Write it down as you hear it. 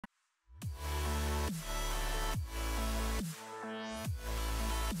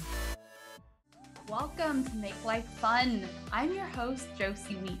welcome to Make Life Fun. I'm your host,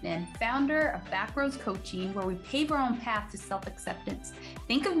 Jocey Wiitanen, founder of Backroads Coaching, where we pave our own path to self-acceptance.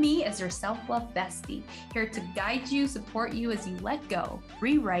 Think of me as your self-love bestie, here to guide you, support you as you let go,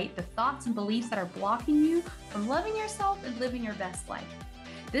 rewrite the thoughts and beliefs that are blocking you from loving yourself and living your best life.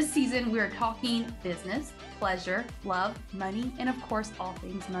 This season, we are talking business, pleasure, love, money, and of course, all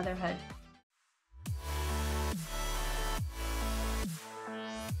things motherhood.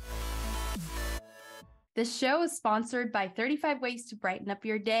 This show is sponsored by 35 Ways to Brighten Up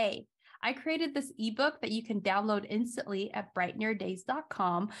Your Day. I created this ebook that you can download instantly at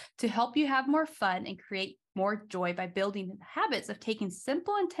brightenyourdays.com to help you have more fun and create more joy by building the habits of taking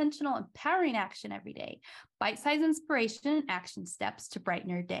simple, intentional, empowering action every day. Bite-sized inspiration and action steps to brighten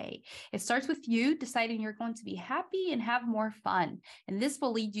your day. It starts with you deciding you're going to be happy and have more fun, and this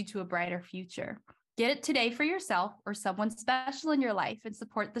will lead you to a brighter future. Get it today for yourself or someone special in your life and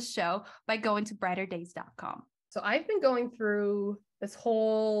support the show by going to brighterdays.com. So I've been going through this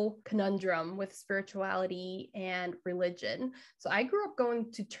whole conundrum with spirituality and religion. So I grew up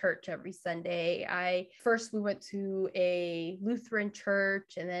going to church every Sunday. We went to a Lutheran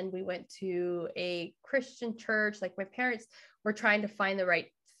church, and then we went to a Christian church. Like, my parents were trying to find the right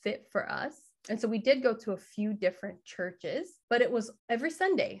fit for us. And so we did go to a few different churches, but it was every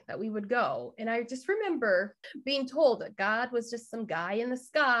Sunday that we would go. And I just remember being told that God was just some guy in the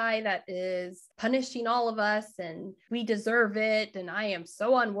sky that is punishing all of us and we deserve it. And I am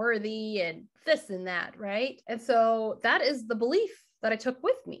so unworthy and this and that, right? And so that is the belief that I took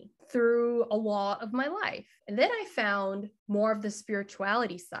with me through a lot of my life. And then I found more of the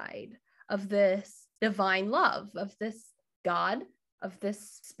spirituality side of this divine love, of this God, of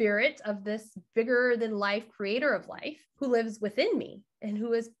this spirit, of this bigger than life creator of life who lives within me and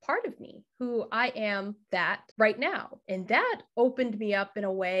who is part of me, who I am that right now. And that opened me up in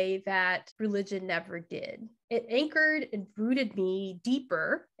a way that religion never did. It anchored and rooted me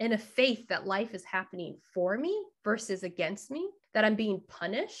deeper in a faith that life is happening for me versus against me, that I'm being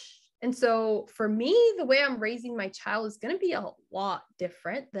punished. And so for me, the way I'm raising my child is going to be a lot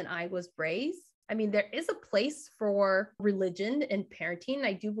different than I was raised. I mean, there is a place for religion and parenting.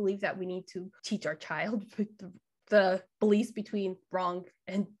 I do believe that we need to teach our child the beliefs between wrong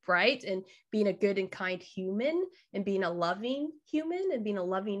and right, and being a good and kind human, and being a loving human, and being a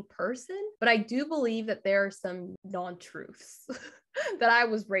loving person. But I do believe that there are some non-truths that I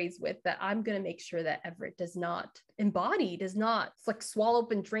was raised with that I'm going to make sure that Everett does not embody, does not like swallow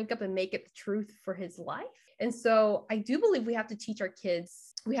up and drink up and make it the truth for his life. And so I do believe we have to teach our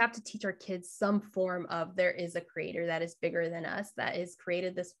kids some form of there is a creator that is bigger than us, that has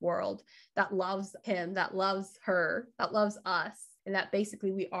created this world, that loves him, that loves her, that loves us, and that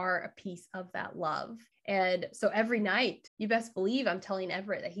basically we are a piece of that love. And so every night, you best believe I'm telling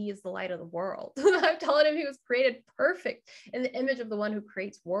Everett that he is the light of the world. I'm telling him he was created perfect in the image of the one who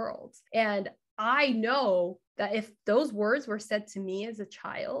creates worlds. And I know that if those words were said to me as a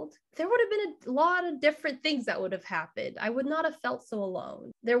child, there would have been a lot of different things that would have happened. I would not have felt so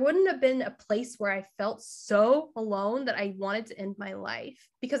alone. There wouldn't have been a place where I felt so alone that I wanted to end my life,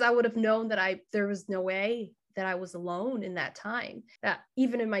 because I would have known that there was no way that I was alone in that time, that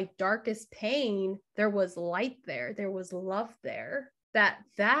even in my darkest pain, there was light there, there was love there,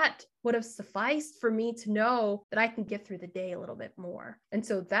 that would have sufficed for me to know that I can get through the day a little bit more. And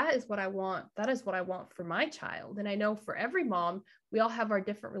so that is what I want. That is what I want for my child. And I know for every mom, we all have our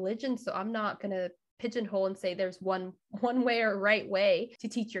different religions. So I'm not going to pigeonhole and say there's one way or right way to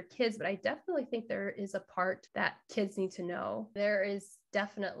teach your kids, but I definitely think there is a part that kids need to know. There is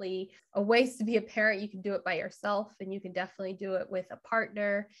definitely a ways to be a parent. You can do it by yourself, and you can definitely do it with a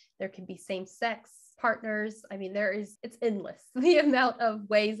partner. There can be same-sex partners. I mean, it's endless, the amount of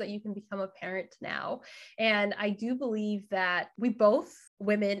ways that you can become a parent now. And I do believe that we both,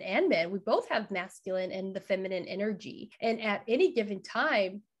 women and men, we both have masculine and the feminine energy. And at any given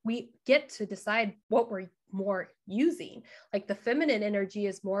time, we get to decide what we're more using. Like, the feminine energy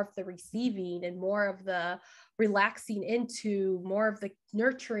is more of the receiving and more of the relaxing into, more of the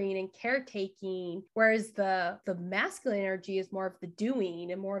nurturing and caretaking, whereas the masculine energy is more of the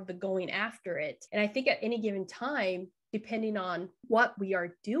doing and more of the going after it. And I think at any given time, depending on what we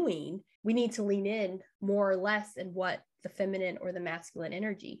are doing, we need to lean in more or less in what the feminine or the masculine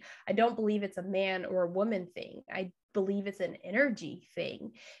energy. I don't believe it's a man or a woman thing. I believe it's an energy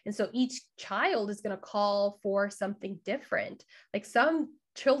thing. And so each child is going to call for something different. Like, some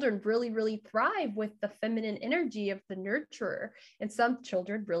children really, really thrive with the feminine energy of the nurturer, and some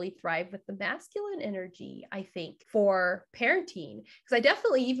children really thrive with the masculine energy, I think, for parenting. Because I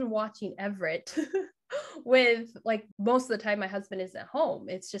definitely, even watching Everett, with like most of the time my husband is at home.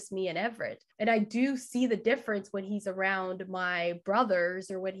 It's just me and Everett. And I do see the difference when he's around my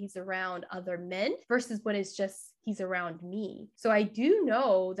brothers or when he's around other men versus when it's just he's around me. So I do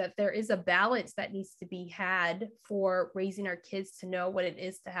know that there is a balance that needs to be had for raising our kids to know what it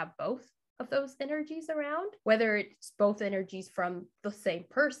is to have both of those energies around, whether it's both energies from the same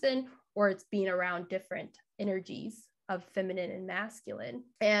person or it's being around different energies of feminine and masculine.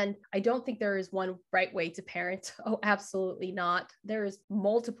 And I don't think there is one right way to parent. Oh, absolutely not. There's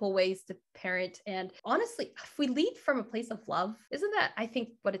multiple ways to parent. And honestly, if we lead from a place of love, isn't that, I think,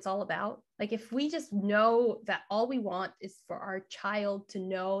 what it's all about? Like if we just know that all we want is for our child to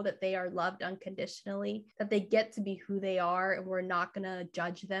know that they are loved unconditionally, that they get to be who they are, and we're not going to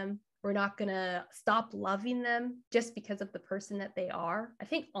judge them. We're not going to stop loving them just because of the person that they are. I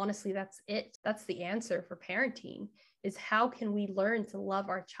think honestly, that's it. That's the answer for parenting, is how can we learn to love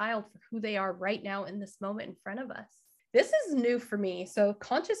our child for who they are right now in this moment in front of us? This is new for me. So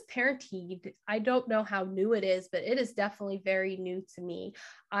conscious parenting, I don't know how new it is, but it is definitely very new to me.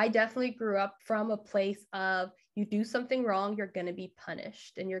 I definitely grew up from a place of you do something wrong, you're going to be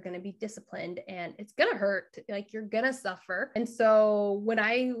punished and you're going to be disciplined and it's going to hurt. Like you're going to suffer. And so when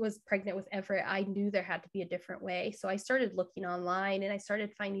I was pregnant with Everett, I knew there had to be a different way. So I started looking online and I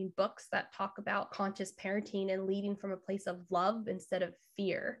started finding books that talk about conscious parenting and leading from a place of love instead of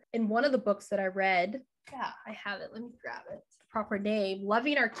fear. And one of the books that I read, yeah, I have it. Let me grab it. Proper name,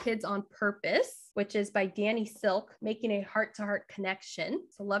 Loving Our Kids on Purpose, which is by Danny Silk, Making a Heart-to-Heart Connection.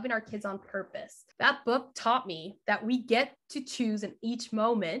 So Loving Our Kids on Purpose. That book taught me that we get to choose in each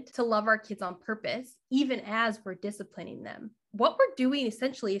moment to love our kids on purpose, even as we're disciplining them. What we're doing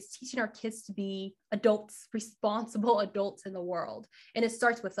essentially is teaching our kids to be adults, responsible adults in the world. And it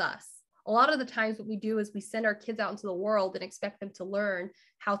starts with us. A lot of the times what we do is we send our kids out into the world and expect them to learn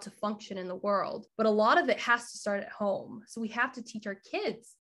how to function in the world. But a lot of it has to start at home. So we have to teach our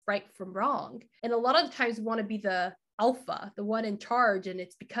kids right from wrong. And a lot of the times we want to be the alpha, the one in charge. And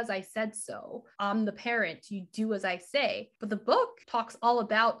it's because I said so. I'm the parent. You do as I say. But the book talks all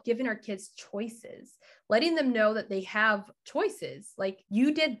about giving our kids choices, letting them know that they have choices. Like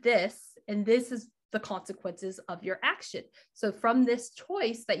you did this, and this is the consequences of your action. So from this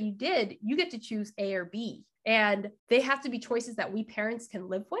choice that you did, you get to choose A or B. And they have to be choices that we parents can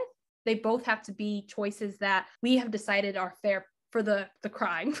live with. They both have to be choices that we have decided are fair for the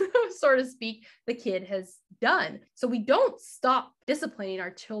crime, so to speak, the kid has done. So we don't stop disciplining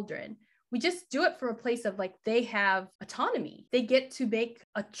our children. We just do it from a place of like, they have autonomy. They get to make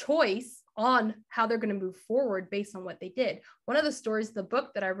a choice on how they're going to move forward based on what they did. One of the stories of the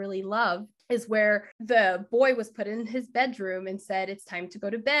book that I really love is where the boy was put in his bedroom and said, it's time to go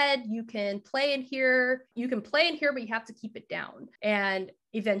to bed. You can play in here. You can play in here, but you have to keep it down. And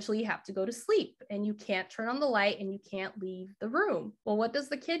eventually you have to go to sleep and you can't turn on the light and you can't leave the room. Well, what does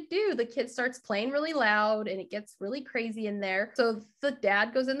the kid do? The kid starts playing really loud and it gets really crazy in there. So the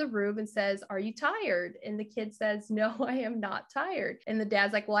dad goes in the room and says, are you tired? And the kid says, no, I am not tired. And the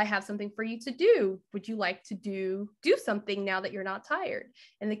dad's like, well, I have something for you to do. Would you like to do something now that you're not tired?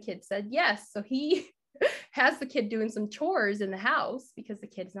 And the kid said, yes. So he has the kid doing some chores in the house because the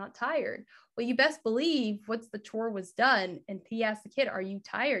kid's not tired. Well, you best believe once the chore was done and he asked the kid, are you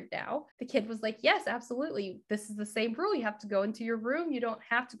tired now? The kid was like, yes, absolutely. This is the same rule. You have to go into your room. You don't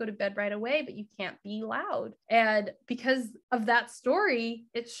have to go to bed right away, but you can't be loud. And because of that story,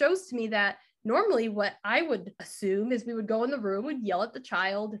 it shows to me that normally what I would assume is we would go in the room, we'd yell at the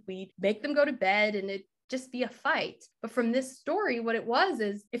child, we'd make them go to bed, and it just be a fight. But from this story, what it was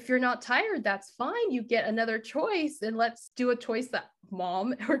is, if you're not tired, that's fine. You get another choice, and let's do a choice that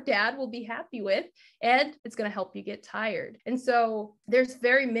mom or dad will be happy with, and it's going to help you get tired. And so there's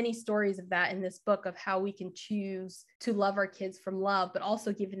very many stories of that in this book, of how we can choose to love our kids from love, but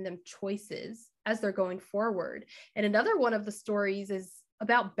also giving them choices as they're going forward. And another one of the stories is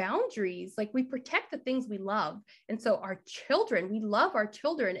about boundaries. Like, we protect the things we love. And so our children, we love our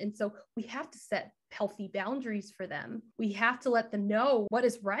children. And so we have to set healthy boundaries for them. We have to let them know what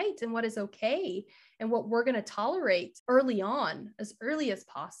is right and what is okay, and what we're going to tolerate early on, as early as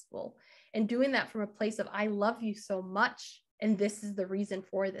possible. And doing that from a place of, I love you so much, and this is the reason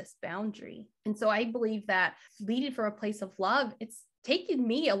for this boundary. And so I believe that leading from a place of love, it's taken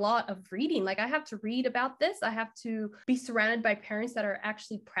me a lot of reading. Like I have to read about this. I have to be surrounded by parents that are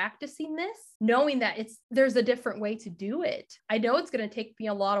actually practicing this, knowing that there's a different way to do it. I know it's going to take me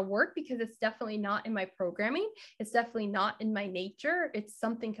a lot of work because it's definitely not in my programming. It's definitely not in my nature. It's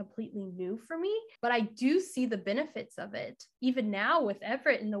something completely new for me, but I do see the benefits of it. Even now with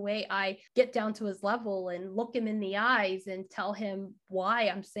Everett, in the way I get down to his level and look him in the eyes and tell him why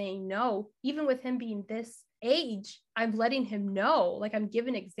I'm saying no, even with him being this age, I'm letting him know, like I'm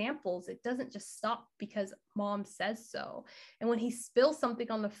giving examples. It doesn't just stop because mom says so. And when he spills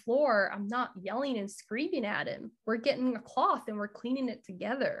something on the floor, I'm not yelling and screaming at him. We're getting a cloth and we're cleaning it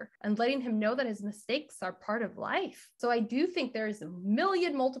together and letting him know that his mistakes are part of life. So I do think there's a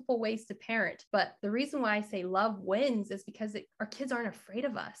million multiple ways to parent, but the reason why I say love wins is because our kids aren't afraid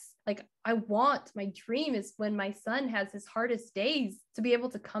of us. Like my dream is when my son has his hardest days to be able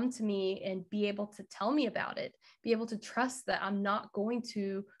to come to me and be able to tell me about it, be able to trust that I'm not going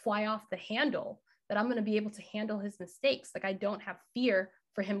to fly off the handle, that I'm going to be able to handle his mistakes. Like I don't have fear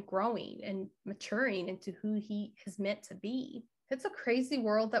for him growing and maturing into who he is meant to be. It's a crazy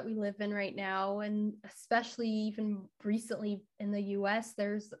world that we live in right now. And especially even recently in the US,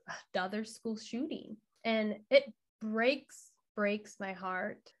 there's another school shooting. And it breaks my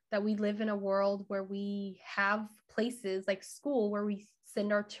heart that we live in a world where we have places like school where we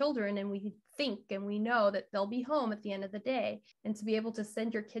send our children and we think and we know that they'll be home at the end of the day. And to be able to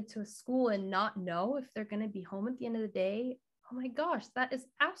send your kid to a school and not know if they're going to be home at the end of the day, oh my gosh, that is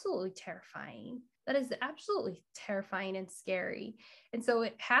absolutely terrifying. That is absolutely terrifying and scary. And so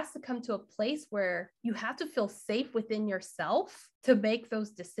it has to come to a place where you have to feel safe within yourself to make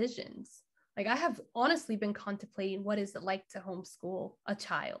those decisions. Like I have honestly been contemplating, what is it like to homeschool a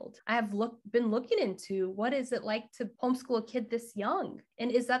child? I have been looking into what is it like to homeschool a kid this young?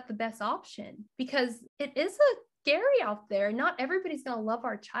 And is that the best option? Because it is scary out there. Not everybody's going to love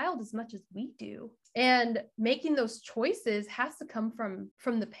our child as much as we do. And making those choices has to come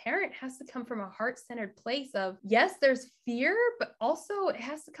from the parent, has to come from a heart-centered place of, yes, there's fear, but also it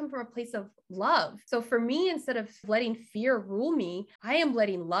has to come from a place of love. So for me, instead of letting fear rule me, I am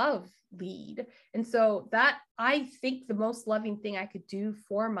letting love lead. And so that, I think the most loving thing I could do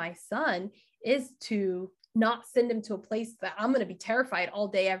for my son is to not send him to a place that I'm going to be terrified all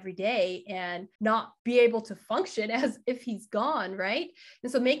day, every day, and not be able to function as if he's gone. Right.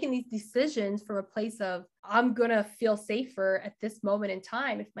 And so making these decisions from a place of, I'm going to feel safer at this moment in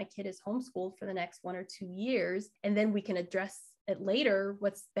time if my kid is homeschooled for the next 1 or 2 years, and then we can address it later,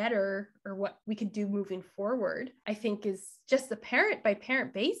 what's better or what we could do moving forward, I think is just a parent by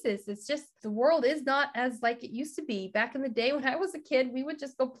parent basis. It's just, the world is not as like it used to be. Back in the day when I was a kid, we would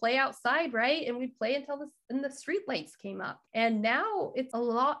just go play outside, right? And we'd play until the street lights came up. And now it's a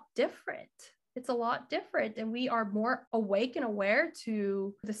lot different. It's a lot different. And we are more awake and aware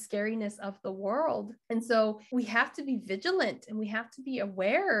to the scariness of the world. And so we have to be vigilant and we have to be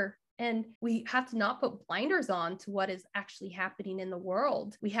aware. And we have to not put blinders on to what is actually happening in the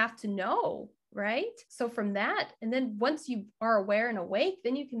world. We have to know, right? So from that, and then once you are aware and awake,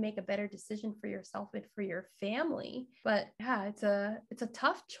 then you can make a better decision for yourself and for your family. But yeah, it's a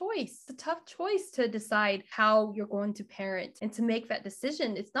tough choice. It's a tough choice to decide how you're going to parent and to make that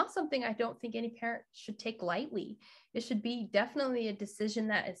decision. It's not something I don't think any parent should take lightly. It should be definitely a decision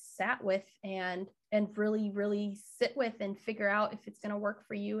that is sat with and really, really sit with and figure out if it's going to work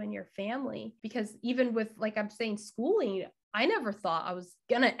for you and your family. Because even with, like I'm saying, schooling, I never thought I was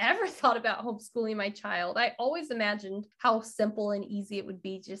going to ever thought about homeschooling my child. I always imagined how simple and easy it would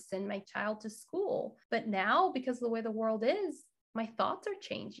be to just send my child to school. But now, because of the way the world is, my thoughts are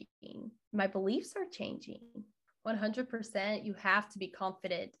changing. My beliefs are changing. 100%, you have to be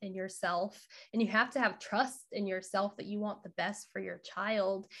confident in yourself and you have to have trust in yourself that you want the best for your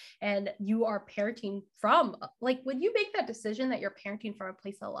child. And you are parenting from, like, when you make that decision that you're parenting from a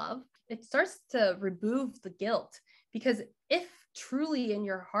place of love, it starts to remove the guilt. Because if truly in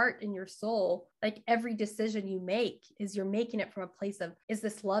your heart and your soul, like every decision you make is you're making it from a place of, is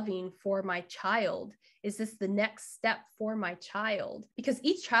this loving for my child? Is this the next step for my child? Because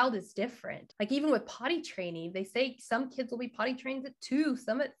each child is different. Like even with potty training, they say some kids will be potty trained at 2,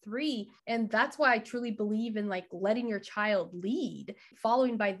 some at 3. And that's why I truly believe in like letting your child lead,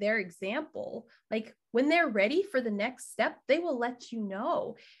 following by their example. Like when they're ready for the next step, they will let you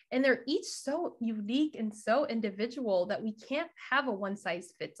know. And they're each so unique and so individual that we can't have a one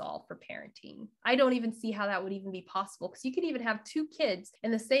size fits all for parenting. I don't even see how that would even be possible, because you could even have 2 kids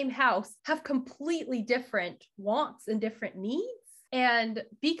in the same house have completely different wants and different needs and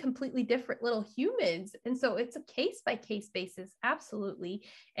be completely different little humans. And so it's a case by case basis. Absolutely.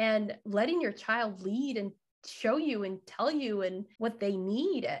 And letting your child lead and show you and tell you and what they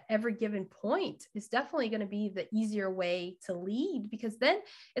need at every given point is definitely going to be the easier way to lead, because then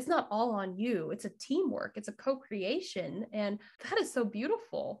it's not all on you. It's a teamwork. It's a co-creation. And that is so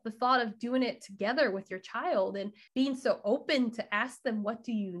beautiful. The thought of doing it together with your child and being so open to ask them, what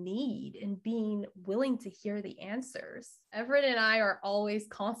do you need? And being willing to hear the answers. Everett and I are always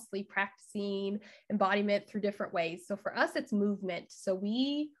constantly practicing embodiment through different ways. So for us, it's movement. So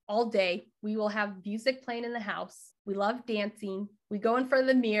all day, we will have music playing in the house. We love dancing. We go in front of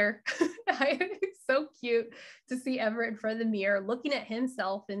the mirror. It's so cute to see Everett in front of the mirror, looking at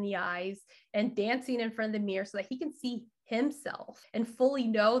himself in the eyes and dancing in front of the mirror so that he can see himself and fully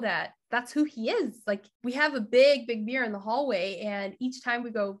know that that's who he is. Like, we have a big, big mirror in the hallway. And each time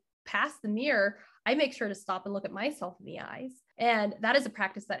we go past the mirror, I make sure to stop and look at myself in the eyes. And that is a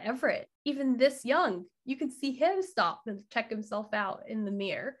practice that Everett, even this young, you can see him stop and check himself out in the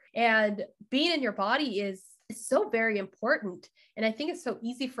mirror. And being in your body is so very important. And I think it's so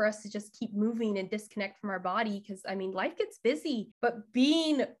easy for us to just keep moving and disconnect from our body because, I mean, life gets busy, but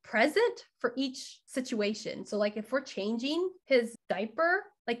being present for each situation. So like if we're changing his diaper,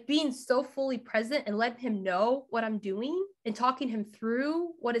 like being so fully present and letting him know what I'm doing and talking him through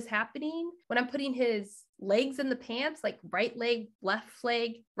what is happening. When I'm putting his legs in the pants, like right leg, left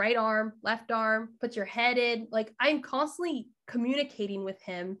leg, right arm, left arm, put your head in, like I'm constantly communicating with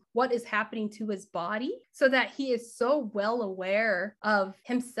him what is happening to his body so that he is so well aware of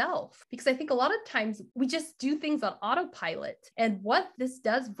himself. Because I think a lot of times we just do things on autopilot. And what this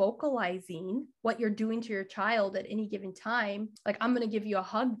does, vocalizing what you're doing to your child at any given time, like, I'm going to give you a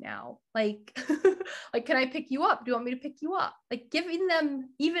hug now. Like, like, can I pick you up? Do you want me to pick you up? Like, giving them,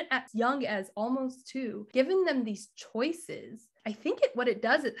 even as young as almost 2, giving them these choices. I think what it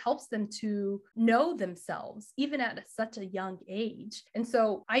does, it helps them to know themselves, even at such a young age. And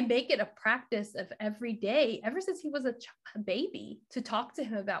so I make it a practice of every day, ever since he was a baby, to talk to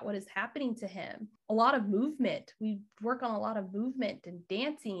him about what is happening to him. A lot of movement. We work on a lot of movement and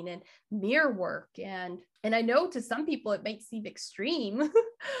dancing and mirror work. And I know to some people it might seem extreme,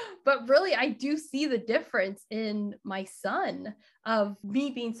 but really I do see the difference in my son of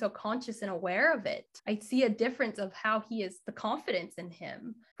me being so conscious and aware of it. I see a difference of how he is, the confidence in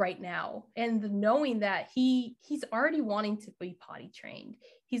him right now, and the knowing that he's already wanting to be potty trained.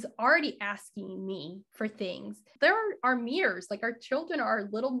 He's already asking me for things. There are mirrors, like our children are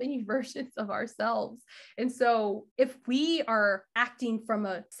little mini versions of ourselves. And so if we are acting from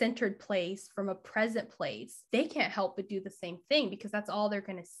a centered place, from a present place, they can't help but do the same thing because that's all they're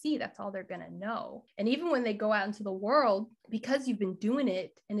going to see. That's all they're going to know. And even when they go out into the world, because you've been doing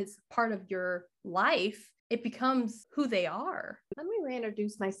it and it's part of your life, it becomes who they are. Let me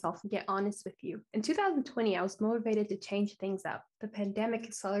reintroduce myself and get honest with you. In 2020, I was motivated to change things up. The pandemic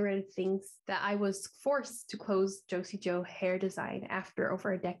accelerated things that I was forced to close Jocey Joe Hair Design after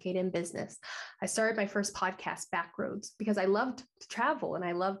over a decade in business. I started my first podcast, Backroads, because I loved to travel and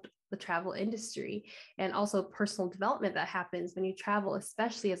I loved the travel industry and also personal development that happens when you travel,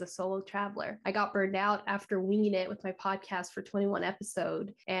 especially as a solo traveler. I got burned out after winging it with my podcast for 21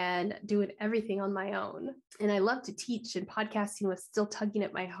 episodes and doing everything on my own. And I love to teach, and podcasting was still tugging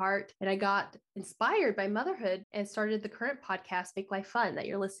at my heart. And I got inspired by motherhood and started the current podcast, Make Life Fun, that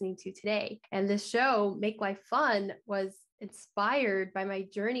you're listening to today. And this show, Make Life Fun, was inspired by my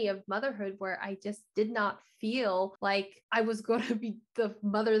journey of motherhood, where I just did not feel like I was going to be the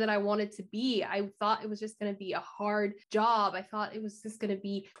mother that I wanted to be. I thought it was just going to be a hard job. I thought it was just going to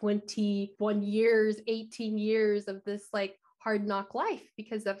be 21 years, 18 years of this like hard knock life,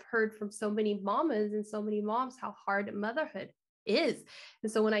 because I've heard from so many mamas and so many moms how hard motherhood is.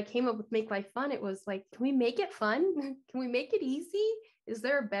 And so when I came up with Make Life Fun, it was like, can we make it fun? Can we make it easy? Is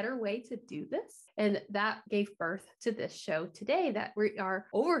there a better way to do this? And that gave birth to this show today, that we are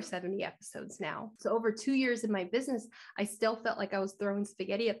over 70 episodes now. So over 2 years in my business, I still felt like I was throwing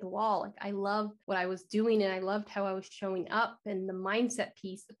spaghetti at the wall. Like, I loved what I was doing and I loved how I was showing up, and the mindset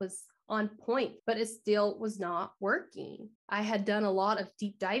piece was on point, but it still was not working. I had done a lot of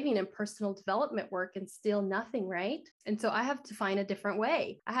deep diving and personal development work and still nothing, right? And so I have to find a different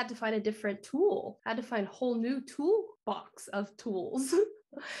way. I had to find a different tool. I had to find a whole new toolbox of tools.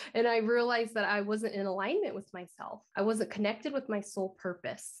 And I realized that I wasn't in alignment with myself. I wasn't connected with my soul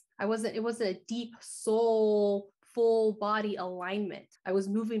purpose. It wasn't a deep soul, full body alignment. I was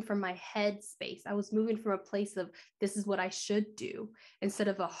moving from my head space. I was moving from a place of, this is what I should do, instead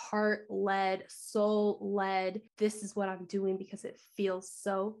of a heart-led, soul-led, this is what I'm doing because it feels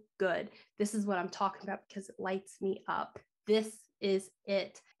so good. This is what I'm talking about because it lights me up. This is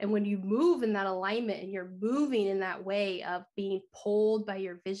it. And when you move in that alignment and you're moving in that way of being pulled by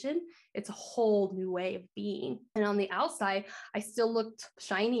your vision, it's a whole new way of being. And on the outside, I still looked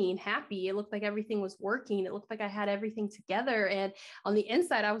shiny and happy. It looked like everything was working. It looked like I had everything together. And on the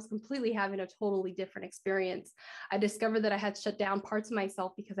inside, I was completely having a totally different experience. I discovered that I had shut down parts of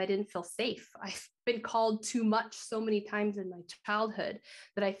myself because I didn't feel safe. I've been called too much so many times in my childhood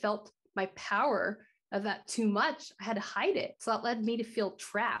that I felt my power of that too much. I had to hide it. So that led me to feel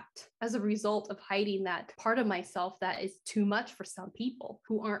trapped as a result of hiding that part of myself that is too much for some people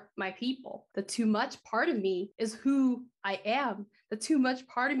who aren't my people. The too much part of me is who I am. The too much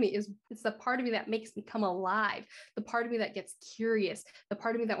part of me it's the part of me that makes me come alive. The part of me that gets curious. The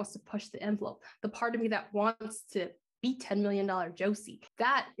part of me that wants to push the envelope. The part of me that wants to be $10 million Jocey.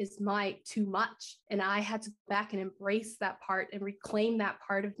 That is my too much. And I had to go back and embrace that part and reclaim that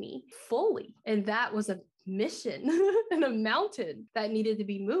part of me fully. And that was a mission and a mountain that needed to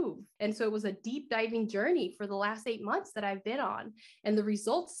be moved. And so it was a deep diving journey for the last 8 months that I've been on. And the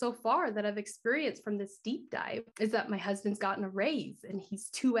results so far that I've experienced from this deep dive is that my husband's gotten a raise and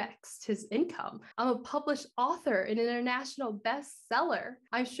he's 2x his income. I'm a published author, an international bestseller.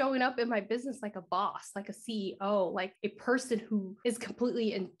 I'm showing up in my business like a boss, like a CEO, like a person who is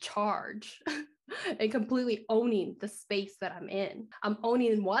completely in charge. And completely owning the space that I'm in. I'm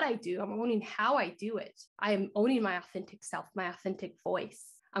owning what I do. I'm owning how I do it. I am owning my authentic self, my authentic voice.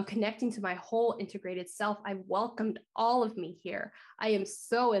 I'm connecting to my whole integrated self. I welcomed all of me here. I am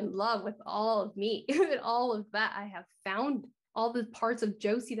so in love with all of me. And all of that I have found. All the parts of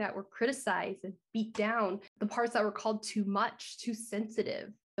Jocey that were criticized and beat down, the parts that were called too much, too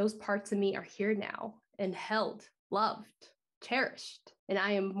sensitive, those parts of me are here now and held, loved, cherished. And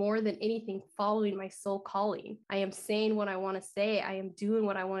I am more than anything following my soul calling. I am saying what I want to say. I am doing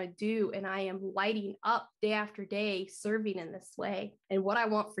what I want to do. And I am lighting up day after day, serving in this way. And what I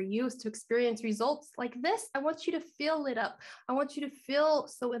want for you is to experience results like this. I want you to feel lit up. I want you to feel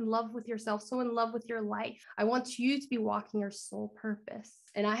so in love with yourself, so in love with your life. I want you to be walking your soul purpose.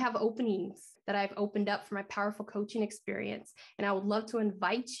 And I have openings that I've opened up for my powerful coaching experience. And I would love to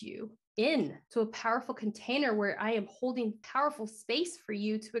invite you into a powerful container where I am holding powerful space for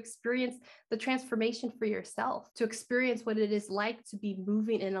you to experience the transformation for yourself, to experience what it is like to be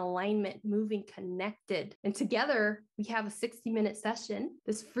moving in alignment, moving connected. And together we have a 60-minute session,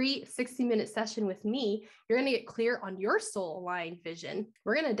 this free 60-minute session with me. You're going to get clear on your soul aligned vision.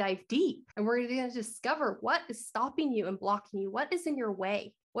 We're going to dive deep and we're going to discover what is stopping you and blocking you. What is in your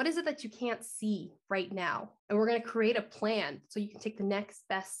way? What is it that you can't see right now? And we're going to create a plan so you can take the next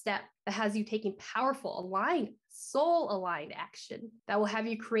best step that has you taking powerful, aligned, soul-aligned action that will have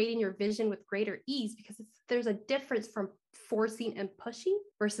you creating your vision with greater ease, because there's a difference from forcing and pushing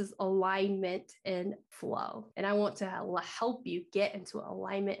versus alignment and flow. And I want to help you get into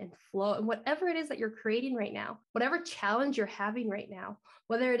alignment and flow. And whatever it is that you're creating right now, whatever challenge you're having right now,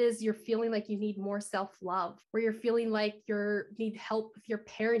 whether it is you're feeling like you need more self-love, or you're feeling like you need help with your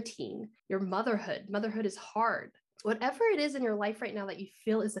parenting, your motherhood is hard. Whatever it is in your life right now that you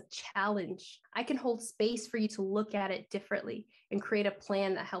feel is a challenge, I can hold space for you to look at it differently and create a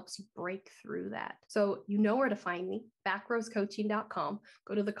plan that helps you break through that. So you know where to find me, backroadscoaching.com.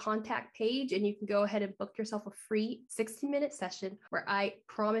 Go to the contact page and you can go ahead and book yourself a free 60-minute session where I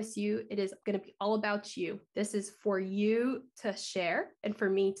promise you it is going to be all about you. This is for you to share and for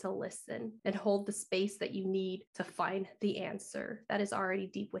me to listen and hold the space that you need to find the answer that is already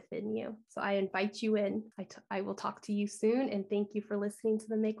deep within you. So I invite you in. I will talk to you soon, and thank you for listening to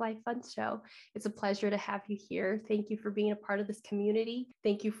the Make Life Fun show. It's a pleasure to have you here. Thank you for being a part of this community.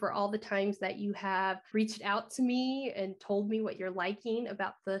 Thank you for all the times that you have reached out to me and told me what you're liking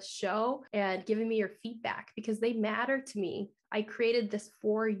about the show and given me your feedback, because they matter to me. I created this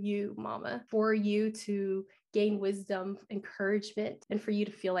for you, mama, for you to gain wisdom, encouragement, and for you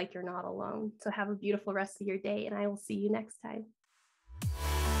to feel like you're not alone. So have a beautiful rest of your day, and I will see you next time.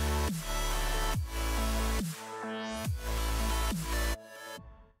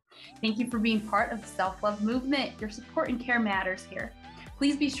 Thank you for being part of the self-love movement. Your support and care matters here.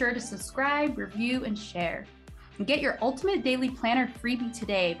 Please be sure to subscribe, review, and share. And get your ultimate daily planner freebie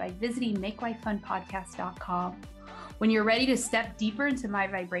today by visiting makelifefunpodcast.com. When you're ready to step deeper into my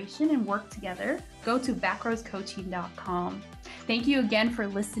vibration and work together, go to backroadscoaching.com. Thank you again for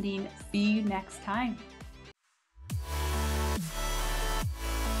listening. See you next time.